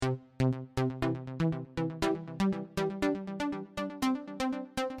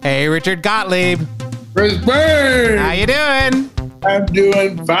Hey, Richard Gottlieb. Chris Burns. How you doing? I'm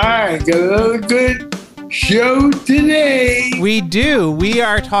doing fine. Got another good show today. We do. We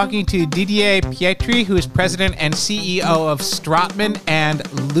are talking to Didier Pietri, who is president and CEO of Strottman and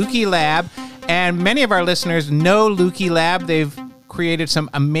Luki Lab. And many of our listeners know Luki Lab. They've created some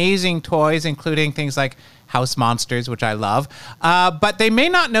amazing toys, including things like House Monsters, which I love. But they may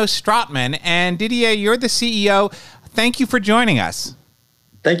not know Strottman. And Didier, you're the CEO. Thank you for joining us.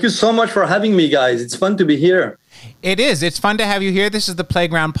 Thank you so much for having me, guys. It's fun to be here. It is. It's fun to have you here. This is the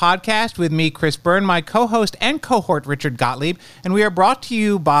Playground Podcast with me, Chris Byrne, my co-host and cohort, Richard Gottlieb. And we are brought to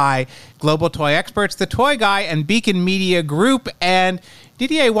you by Global Toy Experts, The Toy Guy, and Beacon Media Group. And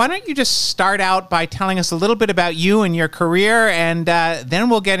Didier, why don't you just start out by telling us a little bit about you and your career, and then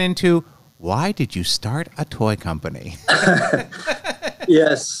we'll get into why did you start a toy company?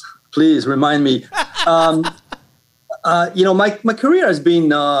 Yes, please remind me. My career has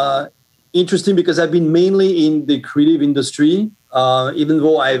been interesting because I've been mainly in the creative industry, even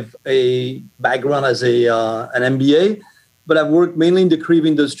though I have a background as an MBA. But I've worked mainly in the creative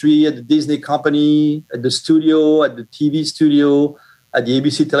industry at the Disney company, at the studio, at the TV studio, at the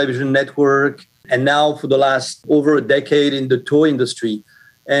ABC television network, and now for the last over a decade in the toy industry.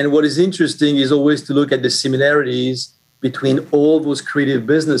 And what is interesting is always to look at the similarities between all those creative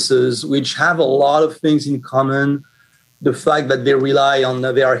businesses, which have a lot of things in common. The fact that they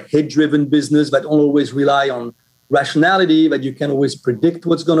are head-driven business that don't always rely on rationality, that you can always predict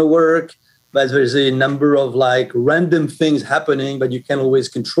what's going to work, that there's a number of random things happening that you can always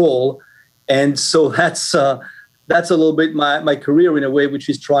control. And so that's a little bit my career in a way, which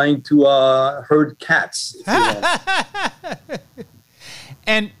is trying to herd cats. If you will.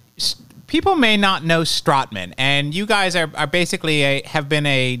 And people may not know Strottman, and you guys are basically have been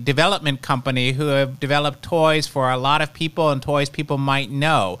a development company who have developed toys for a lot of people and toys people might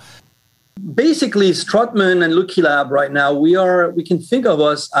know. Basically, Strottman and Luki Lab right now, we can think of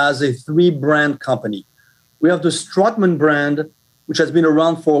us as a 3-brand company. We have the Strottman brand, which has been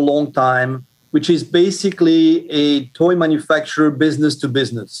around for a long time, which is basically a toy manufacturer business to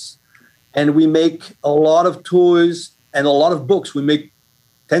business. And we make a lot of toys and a lot of books. We make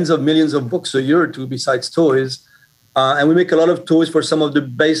tens of millions of books a year or two besides toys. And we make a lot of toys for some of the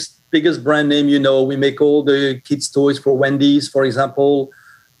biggest brand name, We make all the kids' toys for Wendy's, for example.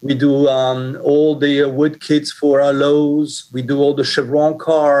 We do all the wood kits for Lowe's. We do all the Chevron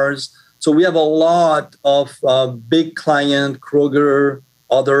cars. So we have a lot of big client, Kroger,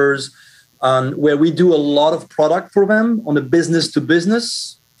 others, where we do a lot of product for them on a business to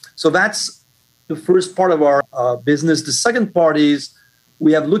business. So that's the first part of our business. The second part is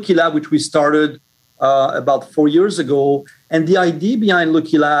we have Luki Lab, which we started about 4 years ago. And the idea behind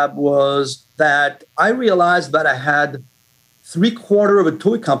Luki Lab was that I realized that I had 3/4 of a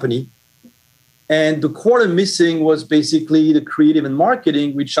toy company. And the quarter missing was basically the creative and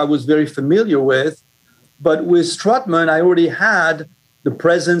marketing, which I was very familiar with. But with Strottman, I already had the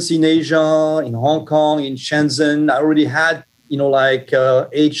presence in Asia, in Hong Kong, in Shenzhen. I already had,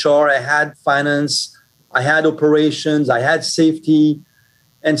 HR, I had finance, I had operations, I had safety.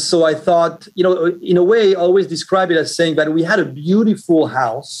 And so I thought, in a way, I always describe it as saying that we had a beautiful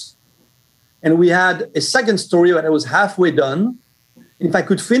house and we had a second story that was halfway done. If I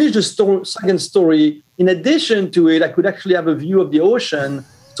could finish the second story, in addition to it, I could actually have a view of the ocean.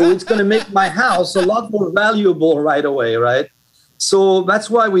 So it's going to make my house a lot more valuable right away, right? So that's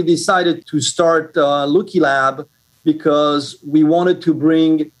why we decided to start Luki Lab, because we wanted to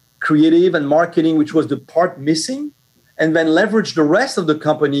bring creative and marketing, which was the part missing, and then leverage the rest of the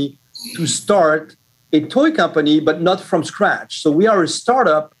company to start a toy company, but not from scratch. So we are a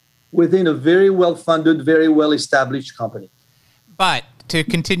startup within a very well-funded, very well-established company. But to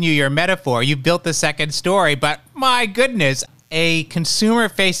continue your metaphor, you built the second story, but my goodness, a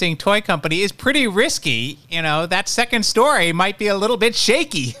consumer-facing toy company is pretty risky. That second story might be a little bit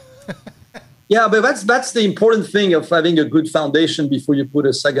shaky. Yeah, but that's the important thing of having a good foundation before you put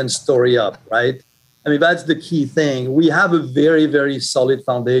a second story up, right? I mean, that's the key thing. We have a very, very solid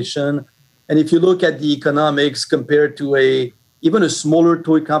foundation. And if you look at the economics compared to even a smaller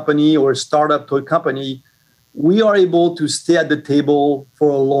toy company or a startup toy company, we are able to stay at the table for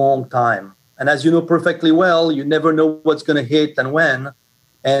a long time. And as you know perfectly well, you never know what's going to hit and when.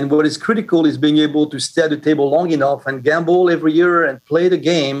 And what is critical is being able to stay at the table long enough and gamble every year and play the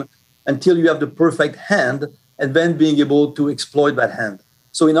game until you have the perfect hand, and then being able to exploit that hand.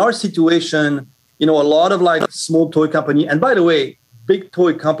 So in our situation, a lot of small toy company, and by the way, big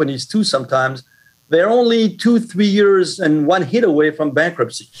toy companies too sometimes, they're only 2-3 years and one hit away from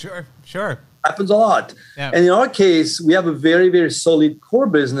bankruptcy. Sure. Happens a lot. Yeah. And in our case, we have a very, very solid core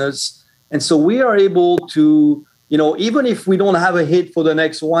business. And so we are able to, even if we don't have a hit for the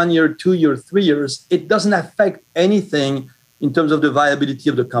next 1 year, 2 years, 3 years, it doesn't affect anything in terms of the viability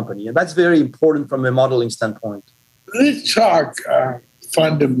of the company. And that's very important from a modeling standpoint. Let's talk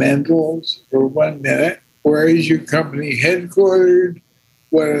fundamentals for 1 minute. Where is your company headquartered?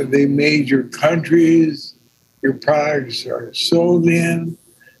 What are the major countries your products are sold in?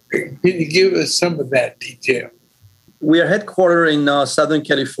 Can you give us some of that detail? We are headquartered in Southern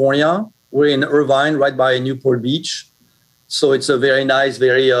California. We're in Irvine, right by Newport Beach. So it's a very nice,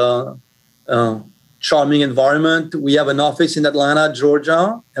 very charming environment. We have an office in Atlanta,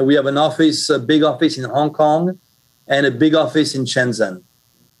 Georgia, and we have a big office in Hong Kong, and a big office in Shenzhen.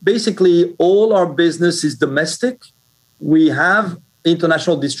 Basically, all our business is domestic. We have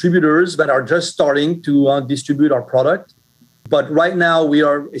international distributors that are just starting to distribute our product. But right now, we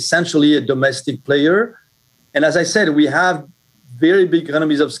are essentially a domestic player. And as I said, we have very big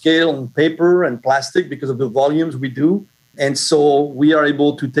economies of scale on paper and plastic because of the volumes we do. And so we are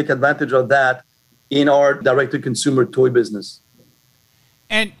able to take advantage of that in our direct-to-consumer toy business.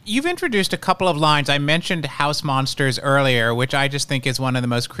 And you've introduced a couple of lines. I mentioned House Monsters earlier, which I just think is one of the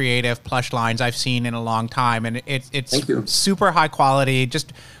most creative plush lines I've seen in a long time. And it's super high quality,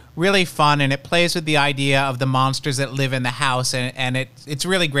 just really fun. And it plays with the idea of the monsters that live in the house. And it's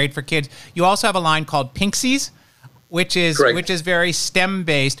really great for kids. You also have a line called Pinksies, which is very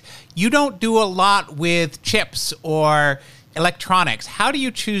STEM-based. You don't do a lot with chips or electronics. How do you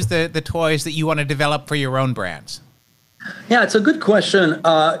choose the toys that you want to develop for your own brands? Yeah, it's a good question.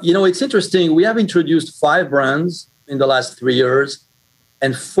 It's interesting. We have introduced 5 brands in the last 3 years,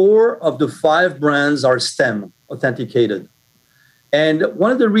 and 4 of the 5 brands are STEM authenticated. And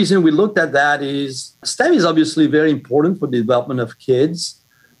one of the reasons we looked at that is STEM is obviously very important for the development of kids.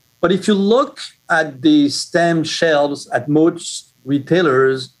 But if you look at the STEM shelves at most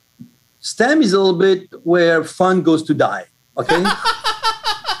retailers, STEM is a little bit where fun goes to die. Okay.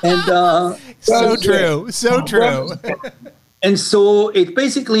 And so true. And so it's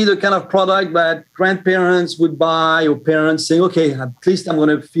basically the kind of product that grandparents would buy, or parents saying, okay, at least I'm going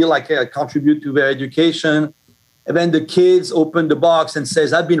to feel like I contribute to their education. And then the kids open the box and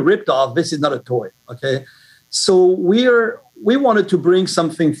says, I've been ripped off. This is not a toy. Okay. So we wanted to bring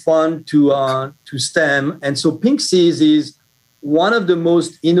something fun to STEM. And so Pinksies is one of the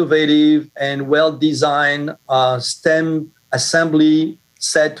most innovative and well-designed STEM assembly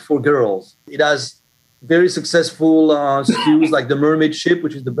set for girls. It has very successful SKUs like the Mermaid Ship,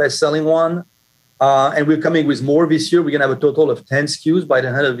 which is the best-selling one. And we're coming with more this year. We're going to have a total of 10 SKUs by the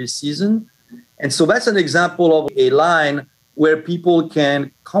end of this season. And so that's an example of a line where people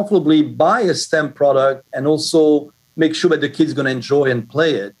can comfortably buy a STEM product and also make sure that the kid's going to enjoy and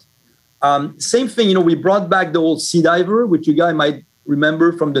play it. Same thing, we brought back the old Sea Diver, which you guys might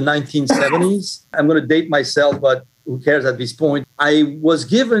remember from the 1970s. I'm going to date myself, but who cares at this point? I was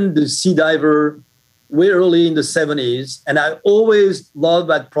given the Sea Diver way early in the 70s, and I always loved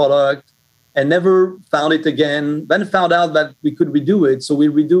that product and never found it again. Then found out that we could redo it. So we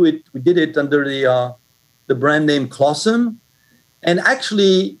redo it. We did it under the brand name Clawsome. And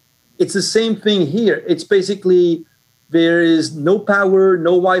actually, it's the same thing here. It's basically, there is no power,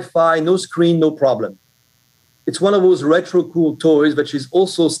 no Wi-Fi, no screen, no problem. It's one of those retro cool toys, which is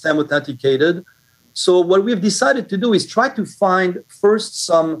also STEM authenticated. So what we've decided to do is try to find first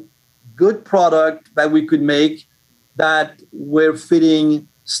some good product that we could make that were fitting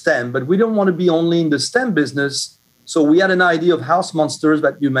STEM. But we don't want to be only in the STEM business. So we had an idea of House Monsters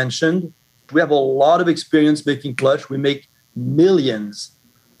that you mentioned. We have a lot of experience making plush. We make millions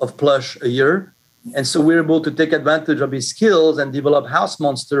of plush a year. And so we're able to take advantage of his skills and develop House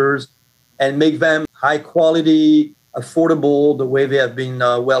Monsters and make them high quality, affordable, the way they have been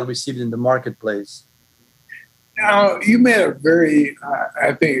well received in the marketplace. Now, you made a very,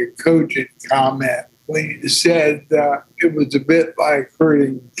 I think, a cogent comment when you said it was a bit like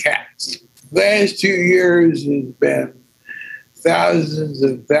herding cats. Last 2 years has been thousands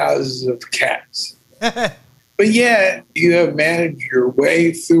and thousands of cats. But yet, you have managed your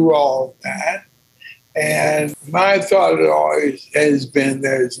way through all of that. And my thought always has been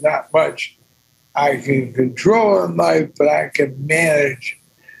there's not much I can control in life, but I can manage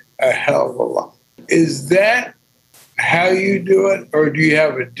a hell of a lot. Is that how you do it, or do you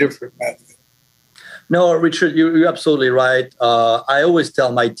have a different method? No, Richard, you're absolutely right. I always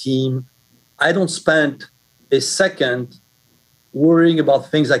tell my team, I don't spend a second worrying about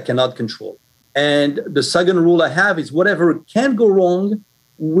things I cannot control. And the second rule I have is whatever can go wrong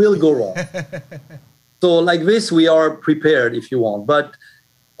will go wrong. So like this, we are prepared, if you want. But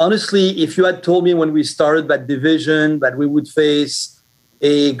honestly, if you had told me when we started that division that we would face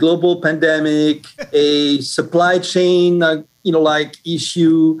a global pandemic, a supply chain, like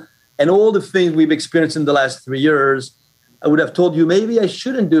issue, and all the things we've experienced in the last 3 years, I would have told you maybe I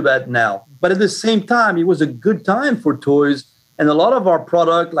shouldn't do that now. But at the same time, it was a good time for toys. And a lot of our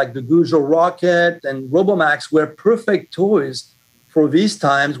product, like the Goujo Rocket and Robomax, were perfect toys for these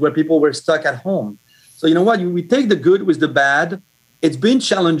times where people were stuck at home. So you know what? We take the good with the bad. It's been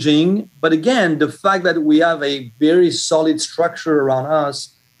challenging. But again, the fact that we have a very solid structure around us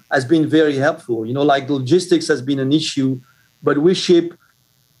has been very helpful. Like logistics has been an issue, but we ship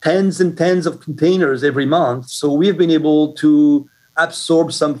tens and tens of containers every month. So we've been able to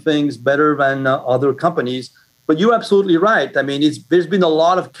absorb some things better than other companies. But you're absolutely right. I mean, there's been a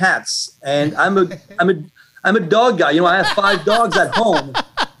lot of cats, and I'm a dog guy. I have 5 dogs at home,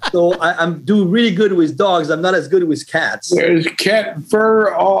 so I'm doing really good with dogs. I'm not as good with cats. There's cat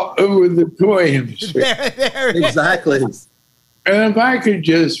fur all over the toy industry. Exactly. And if I could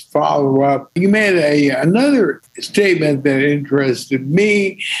just follow up, you made another statement that interested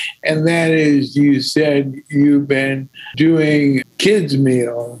me, and that is you said you've been doing kids'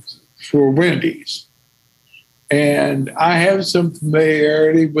 meals for Wendy's. And I have some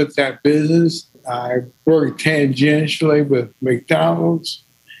familiarity with that business. I worked tangentially with McDonald's,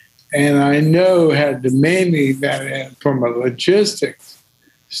 and I know how demanding that is from a logistics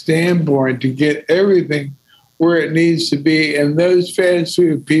standpoint to get everything where it needs to be. And those fast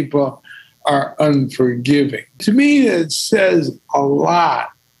food people are unforgiving. To me, that says a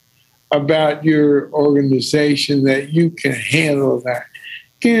lot about your organization that you can handle that.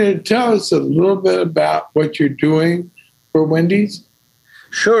 Can you tell us a little bit about what you're doing for Wendy's?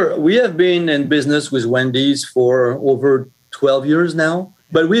 Sure. We have been in business with Wendy's for over 12 years now,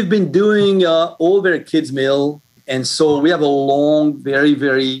 but we've been doing all their kids' meal. And so we have a long, very,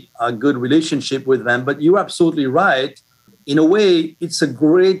 very good relationship with them. But you're absolutely right. In a way, it's a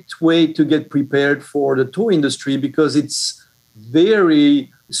great way to get prepared for the toy industry because it's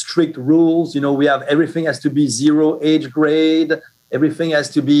very strict rules. We have everything has to be 0 age grade. Everything has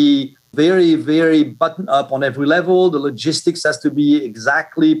to be very, very buttoned up on every level. The logistics has to be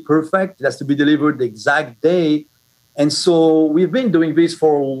exactly perfect. It has to be delivered the exact day. And so we've been doing this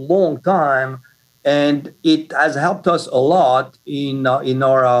for a long time, and it has helped us a lot in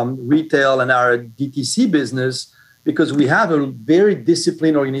our retail and our DTC business because we have a very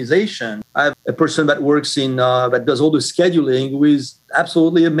disciplined organization. I have a person that works that does all the scheduling who is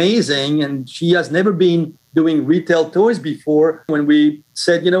absolutely amazing, and she has never been doing retail toys before. When we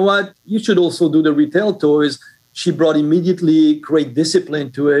said, you know what, you should also do the retail toys, she brought immediately great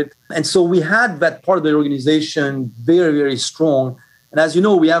discipline to it. And so we had that part of the organization very, very strong. And as you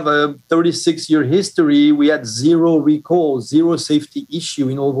know, we have a 36-year history. We had 0 recalls, 0 safety issue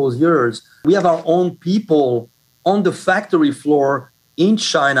in all those years. We have our own people on the factory floor in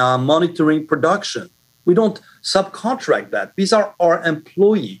China monitoring production. We don't subcontract that. These are our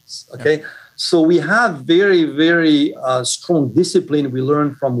employees, okay? Yeah. So we have very, very strong discipline we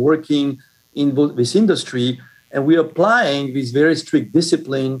learned from working in this industry, and we're applying this very strict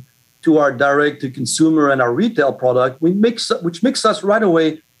discipline to our direct-to-consumer and our retail product, which makes us right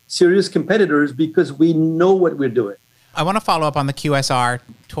away serious competitors because we know what we're doing. I want to follow up on the QSR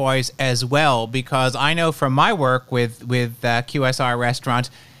toys as well, because I know from my work with QSR restaurants,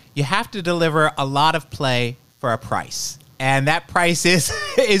 you have to deliver a lot of play for a price. And that price is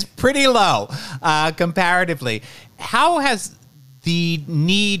pretty low comparatively. How has the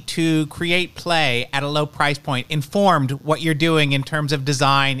need to create play at a low price point informed what you're doing in terms of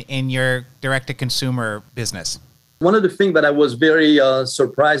design in your direct-to-consumer business? One of the things that I was very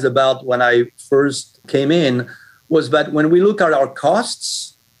surprised about when I first came in was that when we look at our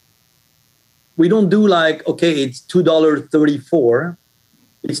costs, we don't do like, okay, it's $2.34.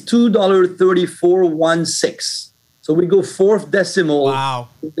 It's $2.3416. So we go fourth decimal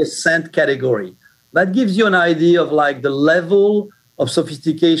in the cent category. That gives you an idea of like the level of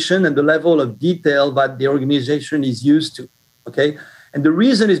sophistication and the level of detail that the organization is used to, okay? And the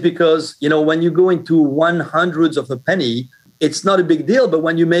reason is because, when you go into 1/100th of a penny, it's not a big deal. But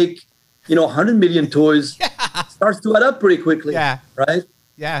when you make, 100 million toys, it starts to add up pretty quickly, right?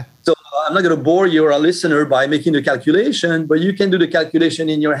 Yeah. So I'm not going to bore your listener by making the calculation, but you can do the calculation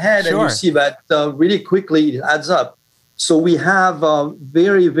in your head and you see that really quickly it adds up. So we have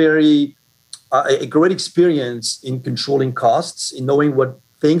very, very a great experience in controlling costs, in knowing what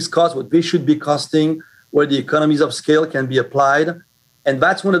things cost, what they should be costing, where the economies of scale can be applied. And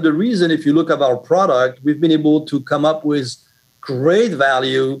that's one of the reasons, if you look at our product, we've been able to come up with great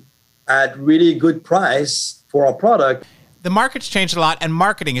value at really good price for our product. the market's changed a lot and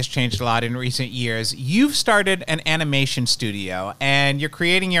marketing has changed a lot in recent years. You've started an animation studio and you're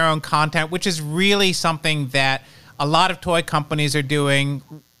creating your own content, which is really something that a lot of toy companies are doing.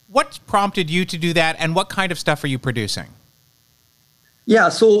 What prompted you to do that, and what kind of stuff are you producing? Yeah,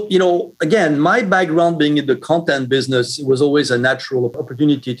 so, again, my background being in the content business, it was always a natural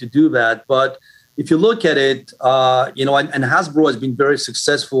opportunity to do that. But if you look at it, and Hasbro has been very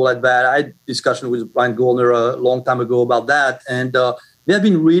successful at that. I had a discussion with Brian Goldner a long time ago about that. And they have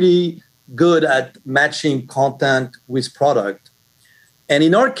been really good at matching content with product. And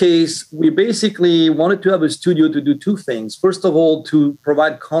in our case, we basically wanted to have a studio to do two things. First of all, to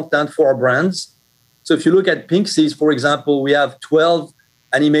provide content for our brands. So if you look at Pixies, for example, we have 12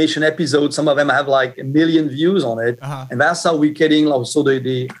 animation episodes. Some of them have like 1 million views on it. Uh-huh. And that's how we're getting also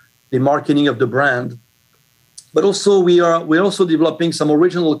the marketing of the brand. But also we're also developing some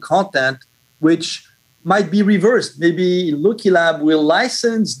original content, which might be reversed. Maybe Luki Lab will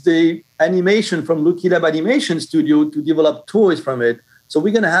license the animation from Luki Lab Animation Studio to develop toys from it. So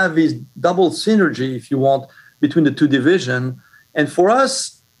we're going to have this double synergy, if you want, between the two divisions. And for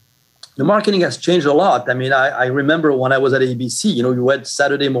us, the marketing has changed a lot. I mean, I remember when I was at ABC, you had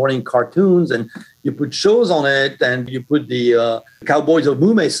Saturday morning cartoons and you put shows on it and you put the Cowboys of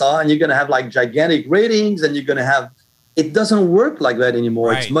Mumesa and you're going to have like gigantic ratings and you're going to have, it doesn't work like that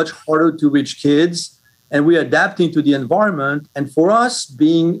anymore. Right. It's much harder to reach kids and we're adapting to the environment. And for us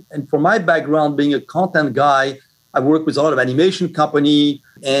and for my background being a content guy, I work with a lot of animation company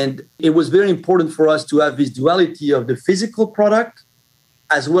and it was very important for us to have this duality of the physical product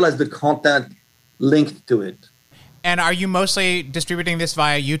as well as the content linked to it. And are you mostly distributing this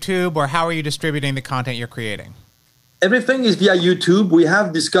via YouTube, or how are you distributing the content you're creating? Everything is via YouTube. We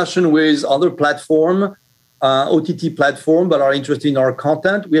have discussion with other platform, OTT platform, that are interested in our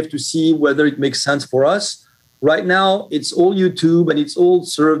content. We have to see whether it makes sense for us. Right now, it's all YouTube, and it's all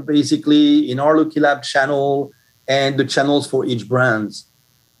served basically in our Luki Lab channel and the channels for each brand.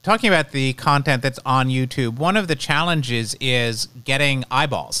 Talking about the content that's on YouTube, one of the challenges is getting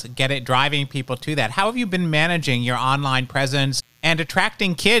eyeballs, driving people to that. How have you been managing your online presence and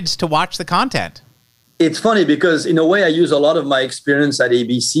attracting kids to watch the content? It's funny because in a way I use a lot of my experience at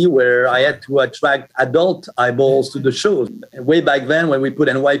ABC where I had to attract adult eyeballs to the shows. Way back then when we put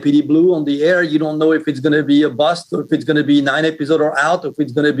NYPD Blue on the air, you don't know if it's going to be a bust or if it's going to be 9 episodes or out, or if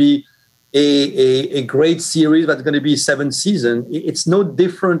it's going to be a great series that's going to be 7 seasons. It's no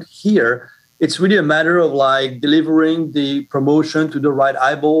different here. It's really a matter of like delivering the promotion to the right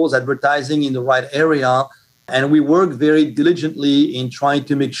eyeballs, advertising in the right area. And we work very diligently in trying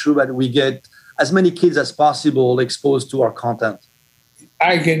to make sure that we get as many kids as possible exposed to our content.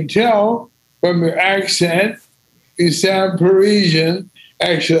 I can tell from your accent, you sound Parisian.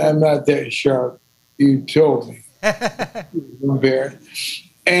 Actually, I'm not that sharp. You told me.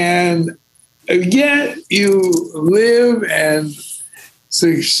 And yet you live and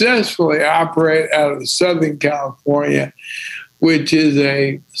successfully operate out of Southern California, which is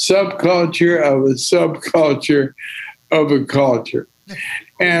a subculture of a subculture of a culture.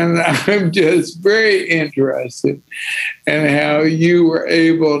 And I'm just very interested in how you were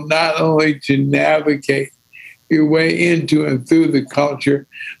able not only to navigate your way into and through the culture,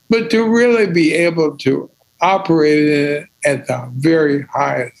 but to really be able to operate in it at the very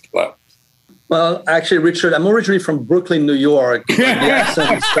highest level. Well, actually, Richard, I'm originally from Brooklyn, New York. The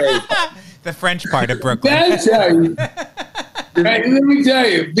accent is fake. The French part of Brooklyn. That's how you... Let me tell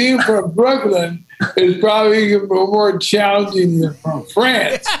you, being from Brooklyn is probably even more challenging than from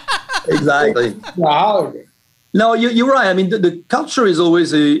France. Exactly. No, you're right. I mean, the culture is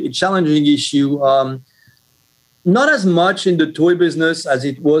always a challenging issue. Not as much in the toy business as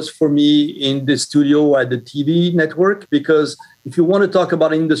it was for me in the studio at the TV network, because if you want to talk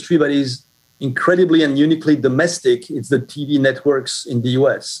about an industry that is incredibly and uniquely domestic, it's the TV networks in the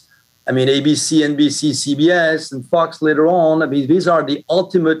US. I mean, ABC, NBC, CBS, and Fox later on. I mean, these are the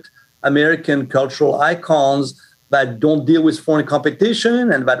ultimate American cultural icons that don't deal with foreign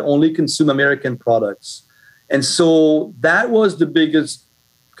competition and that only consume American products. And so that was the biggest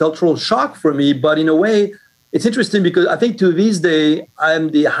cultural shock for me. But in a way, it's interesting because I think to this day, I'm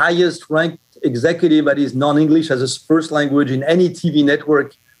the highest ranked executive that is non-English as a first language in any TV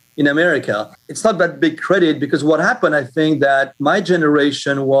network in America. It's not that big credit because what happened, I think that my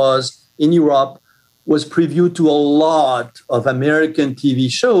generation was in Europe, was previewed to a lot of American TV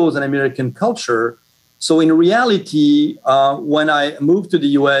shows and American culture. So in reality, when I moved to the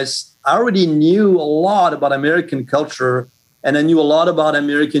US, I already knew a lot about American culture and I knew a lot about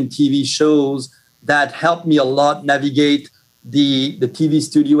American TV shows that helped me a lot navigate the TV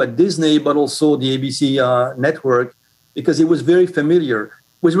studio at Disney, but also the ABC network. because it was very familiar.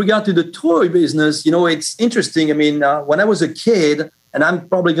 With regard to the toy business, it's interesting. I mean, when I was a kid, and I'm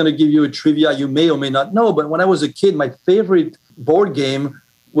probably going to give you a trivia you may or may not know, but when I was a kid, my favorite board game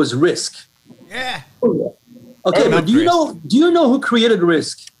was Risk. Yeah. Okay, but do you know who created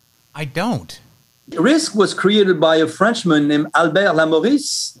Risk? I don't. Risk was created by a Frenchman named Albert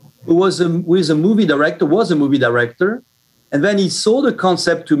Lamorisse, who was a movie director, and then he sold the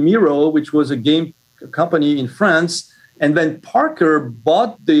concept to Miro, which was a game company in France. And then Parker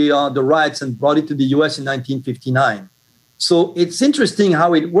bought the rights and brought it to the US in 1959. So it's interesting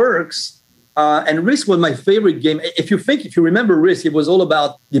how it works. And Risk was my favorite game. If you remember Risk, it was all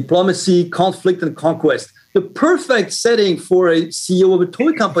about diplomacy, conflict, and conquest. The perfect setting for a CEO of a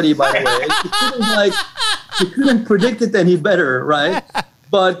toy company, by the way. You couldn't predict it any better, right?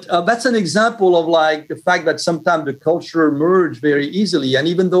 But that's an example of the fact that sometimes the culture merged very easily. And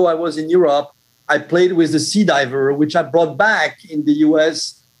even though I was in Europe, I played with the Sea Diver, which I brought back in the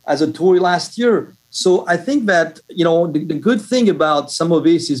US as a toy last year. So I think that, the good thing about some of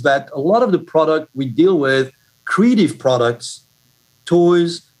this is that a lot of the product we deal with, creative products,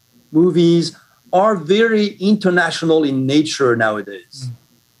 toys, movies, are very international in nature nowadays.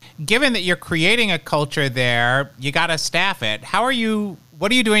 Given that you're creating a culture there, you got to staff it.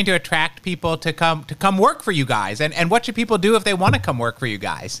 What are you doing to attract people to come work for you guys? And what should people do if they want to come work for you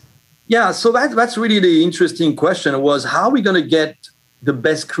guys? Yeah, so that's really the interesting question was how are we going to get the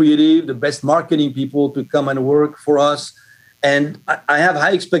best creative, the best marketing people to come and work for us? And I have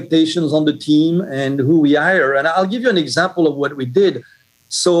high expectations on the team and who we hire. And I'll give you an example of what we did.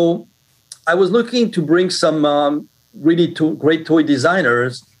 So I was looking to bring some really great toy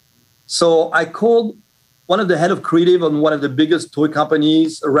designers. So I called one of the head of creative on one of the biggest toy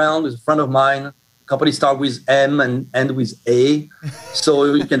companies around, is a friend of mine. Company start with M and end with A,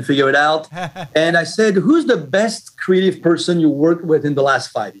 so you can figure it out. And I said, who's the best creative person you worked with in the last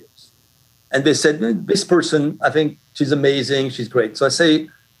 5 years? And they said, this person, I think she's amazing, she's great. So I say,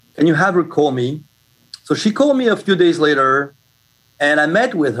 can you have her call me? So she called me a few days later, and I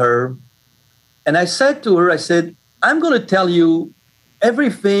met with her. And I said to her, I'm going to tell you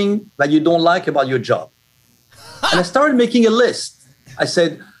everything that you don't like about your job. And I started making a list. I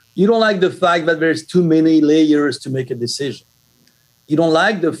said, you don't like the fact that there's too many layers to make a decision. You don't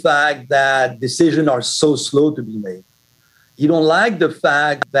like the fact that decisions are so slow to be made. You don't like the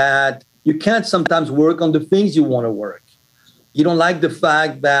fact that you can't sometimes work on the things you want to work. You don't like the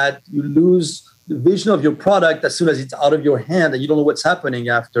fact that you lose the vision of your product as soon as it's out of your hand and you don't know what's happening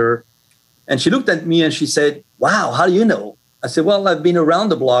after. And she looked at me and she said, wow, how do you know? I said, well, I've been around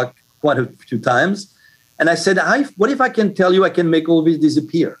the block quite a few times. And I said, what if I can tell you I can make all these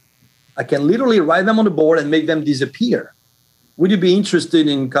disappear? I can literally write them on the board and make them disappear. Would you be interested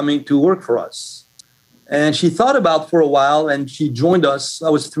in coming to work for us? And she thought about for a while and she joined us.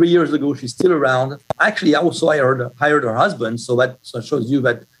 That was 3 years ago. She's still around. Actually, I also hired her husband. So that shows you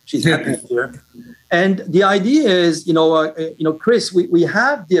that she's happy here. And the idea is, Chris, we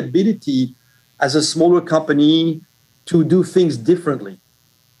have the ability as a smaller company to do things differently.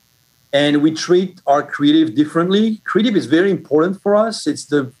 And we treat our creative differently. Creative is very important for us. It's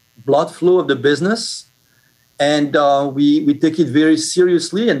the blood flow of the business. And we take it very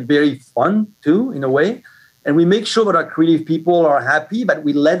seriously and very fun too, in a way. And we make sure that our creative people are happy, but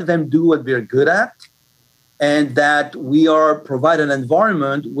we let them do what they're good at. And that we provide an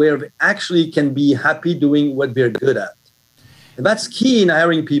environment where they actually can be happy doing what they're good at. And that's key in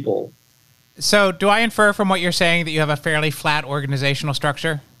hiring people. So do I infer from what you're saying that you have a fairly flat organizational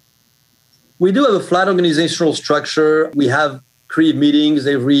structure? We do have a flat organizational structure. We have creative meetings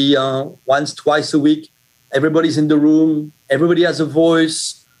every twice a week. Everybody's in the room. Everybody has a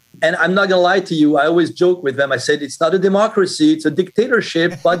voice. And I'm not going to lie to you. I always joke with them. I said, it's not a democracy. It's a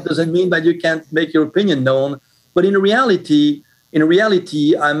dictatorship, but doesn't mean that you can't make your opinion known. But in reality,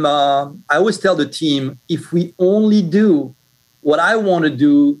 I always tell the team, if we only do what I want to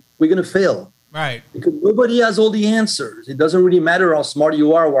do, we're going to fail. Right. Because nobody has all the answers. It doesn't really matter how smart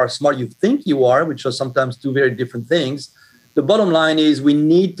you are or how smart you think you are, which are sometimes two very different things. The bottom line is we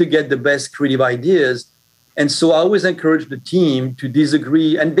need to get the best creative ideas. And so I always encourage the team to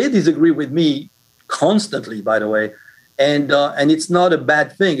disagree, and they disagree with me constantly, by the way. And it's not a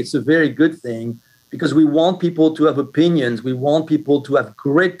bad thing. It's a very good thing because we want people to have opinions. We want people to have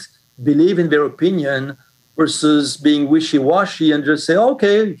grit, believe in their opinion versus being wishy-washy and just say,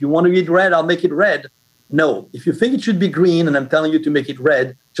 okay, if you want to eat red, I'll make it red. No, if you think it should be green and I'm telling you to make it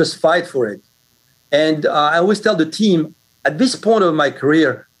red, just fight for it. And I always tell the team, at this point of my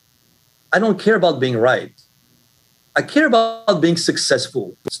career, I don't care about being right. I care about being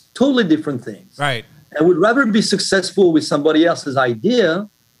successful. It's totally different things. Right. I would rather be successful with somebody else's idea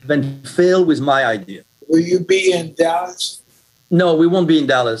than fail with my idea. Will you be in Dallas? No, we won't be in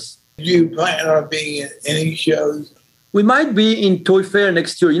Dallas. Do you plan on being at any shows? We might be in Toy Fair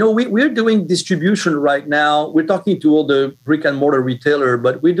next year. We're doing distribution right now. We're talking to all the brick and mortar retailer,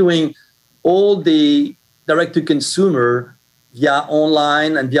 but we're doing all the direct to consumer via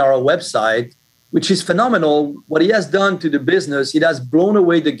online and via our website, which is phenomenal. What he has done to the business, it has blown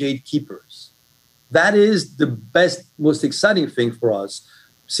away the gatekeepers. That is the best, most exciting thing for us.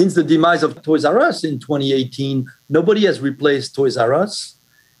 Since the demise of Toys R Us in 2018, nobody has replaced Toys R Us.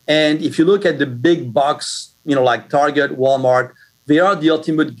 And if you look at the big box, like Target, Walmart, they are the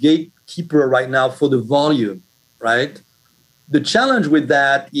ultimate gatekeeper right now for the volume, right? The challenge with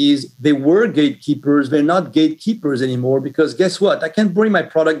that is they were gatekeepers. They're not gatekeepers anymore because guess what? I can bring my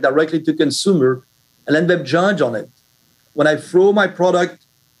product directly to consumer and let them judge on it. When I throw my product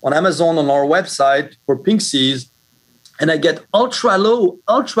on Amazon on our website for Pinksees and I get ultra low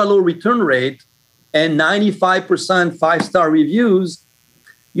return rate and 95% 5-star reviews,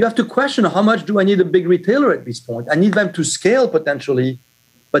 you have to question how much do I need a big retailer at this point? I need them to scale potentially,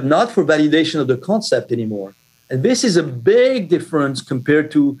 but not for validation of the concept anymore. And this is a big difference compared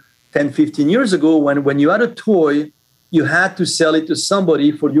to 10, 15 years ago when you had a toy, you had to sell it to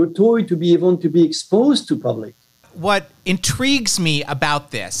somebody for your toy to be able to be exposed to public. What intrigues me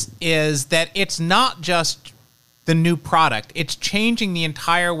about this is that it's not just the new product. It's changing the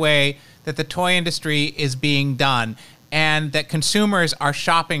entire way that the toy industry is being done and that consumers are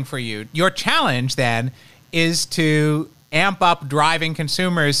shopping for you. Your challenge then is to amp up driving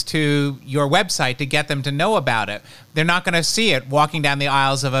consumers to your website to get them to know about it. They're not going to see it walking down the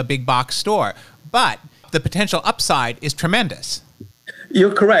aisles of a big box store, but the potential upside is tremendous.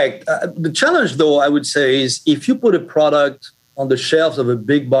 You're correct. The challenge, though, I would say, is if you put a product on the shelves of a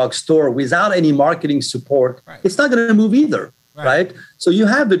big box store without any marketing support, right, it's not going to move either, right? So you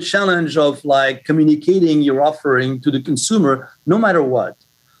have the challenge of communicating your offering to the consumer no matter what.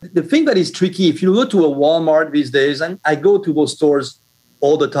 The thing that is tricky, if you go to a Walmart these days, and I go to those stores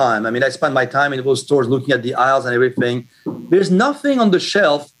all the time. I mean, I spend my time in those stores looking at the aisles and everything. There's nothing on the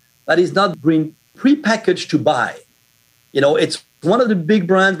shelf that is not being prepackaged to buy. It's one of the big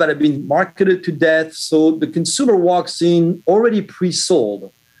brands that have been marketed to death. So the consumer walks in already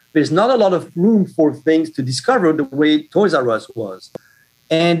pre-sold. There's not a lot of room for things to discover the way Toys R Us was.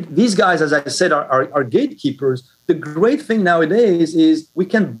 And these guys, as I said, are gatekeepers. The great thing nowadays is we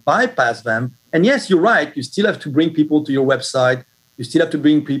can bypass them. And yes, you're right. You still have to bring people to your website. You still have to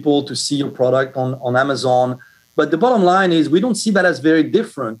bring people to see your product on Amazon. But the bottom line is we don't see that as very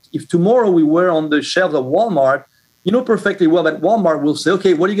different. If tomorrow we were on the shelves of Walmart, you know perfectly well that Walmart will say,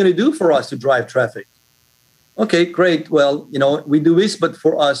 okay, what are you going to do for us to drive traffic? Okay, great. Well, we do this, but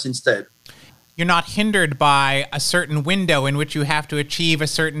for us instead. You're not hindered by a certain window in which you have to achieve a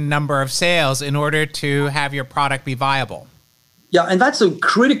certain number of sales in order to have your product be viable. Yeah, and that's a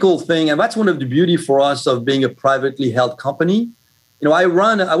critical thing. And that's one of the beauty for us of being a privately held company. I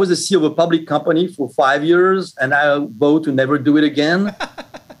was the CEO of a public company for 5 years, and I vote to never do it again.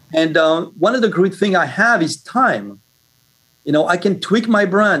 And one of the great things I have is time. I can tweak my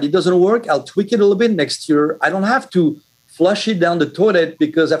brand. It doesn't work. I'll tweak it a little bit next year. I don't have to flush it down the toilet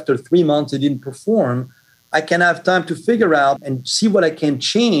because after 3 months it didn't perform. I can have time to figure out and see what I can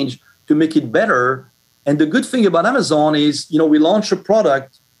change to make it better. And the good thing about Amazon is, we launch a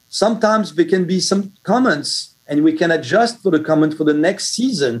product. Sometimes there can be some comments and we can adjust for the comment for the next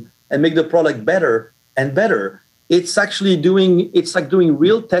season and make the product better and better. It's actually doing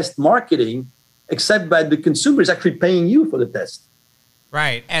real test marketing, except that the consumer is actually paying you for the test.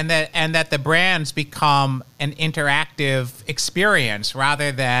 Right, and that the brands become an interactive experience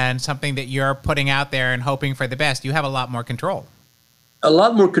rather than something that you're putting out there and hoping for the best. You have a lot more control. A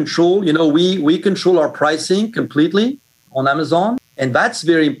lot more control. We control our pricing completely on Amazon, and that's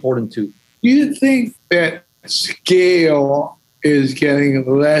very important too. Do you think that scale is getting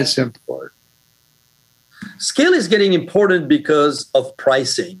less important? Scale is getting important because of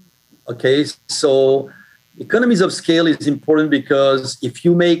pricing. Okay, so economies of scale is important because if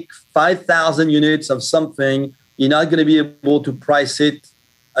you make 5,000 units of something, you're not going to be able to price it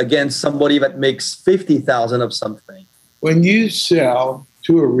against somebody that makes 50,000 of something. When you sell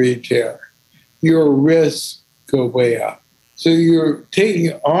to a retailer, your risks go way up. So you're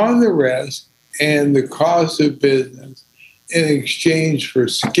taking on the risk and the cost of business in exchange for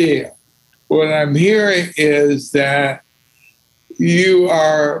scale. What I'm hearing is that you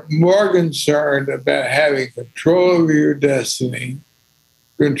are more concerned about having control over your destiny,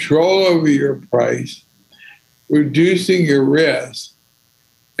 control over your price, reducing your risk,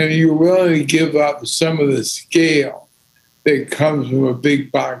 and you're willing to give up some of the scale that comes from a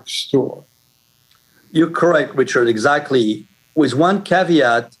big box store. You're correct, Richard, exactly. With one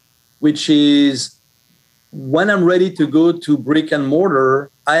caveat, which is when I'm ready to go to brick and mortar,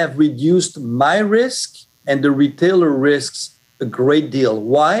 I have reduced my risk and the retailer risks a great deal.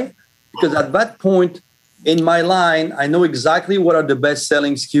 Why? Because at that point in my line, I know exactly what are the best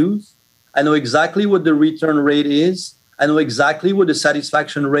selling SKUs. I know exactly what the return rate is. I know exactly what the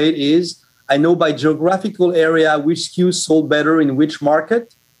satisfaction rate is. I know by geographical area which SKUs sold better in which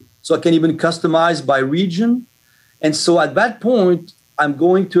market. So I can even customize by region. And so at that point, I'm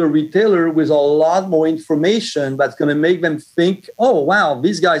going to a retailer with a lot more information that's going to make them think, oh, wow,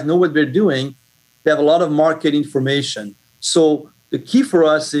 these guys know what they're doing. They have a lot of market information. So the key for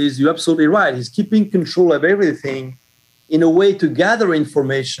us is, you're absolutely right, is keeping control of everything in a way to gather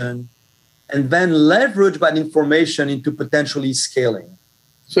information and then leverage that information into potentially scaling.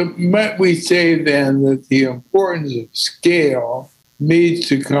 So might we say then that the importance of scale needs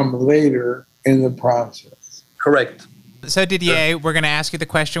to come later in the process? Correct. So Didier, we're going to ask you the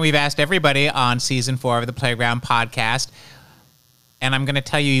question we've asked everybody on season 4 of the Playground podcast. And I'm going to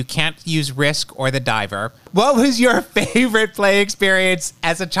tell you, you can't use Risk or the Diver. What was your favorite play experience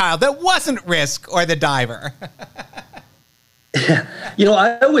as a child that wasn't Risk or the Diver?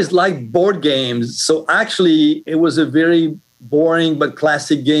 I always liked board games. So actually, it was a very boring but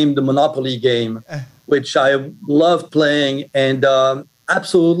classic game, the Monopoly game, which I loved playing and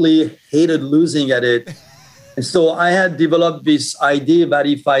absolutely hated losing at it. And so I had developed this idea that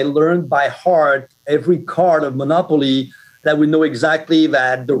if I learned by heart every card of Monopoly, that would know exactly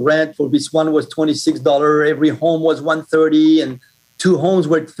that the rent for this one was $26, every home was $130, and 2 homes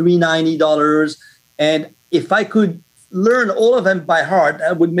were $390. And if I could learn all of them by heart,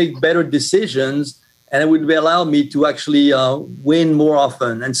 I would make better decisions, and it would allow me to actually win more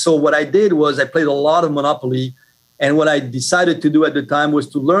often. And so what I did was I played a lot of Monopoly. And what I decided to do at the time was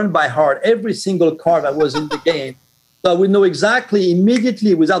to learn by heart every single card that was in the game. So I would know exactly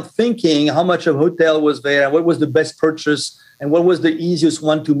immediately, without thinking, how much a hotel was there and what was the best purchase and what was the easiest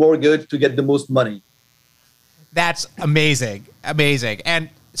one to mortgage to get the most money. That's amazing. Amazing. And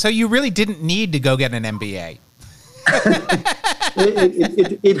so you really didn't need to go get an MBA.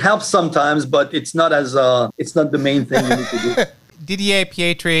 It helps sometimes, but it's not the main thing you need to do. Didier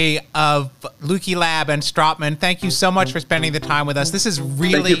Pietri of Luki Lab and Strottman, thank you so much for spending the time with us. This is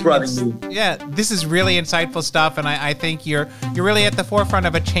really, thank you for having me. Yeah, this is really insightful stuff, and I think you're really at the forefront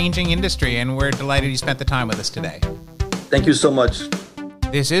of a changing industry, and we're delighted you spent the time with us today. Thank you so much.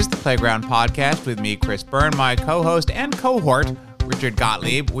 This is the Playground Podcast with me, Chris Byrne, my co-host and cohort, Richard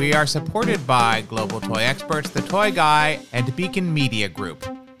Gottlieb. We are supported by Global Toy Experts, The Toy Guy, and Beacon Media Group.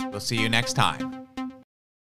 We'll see you next time.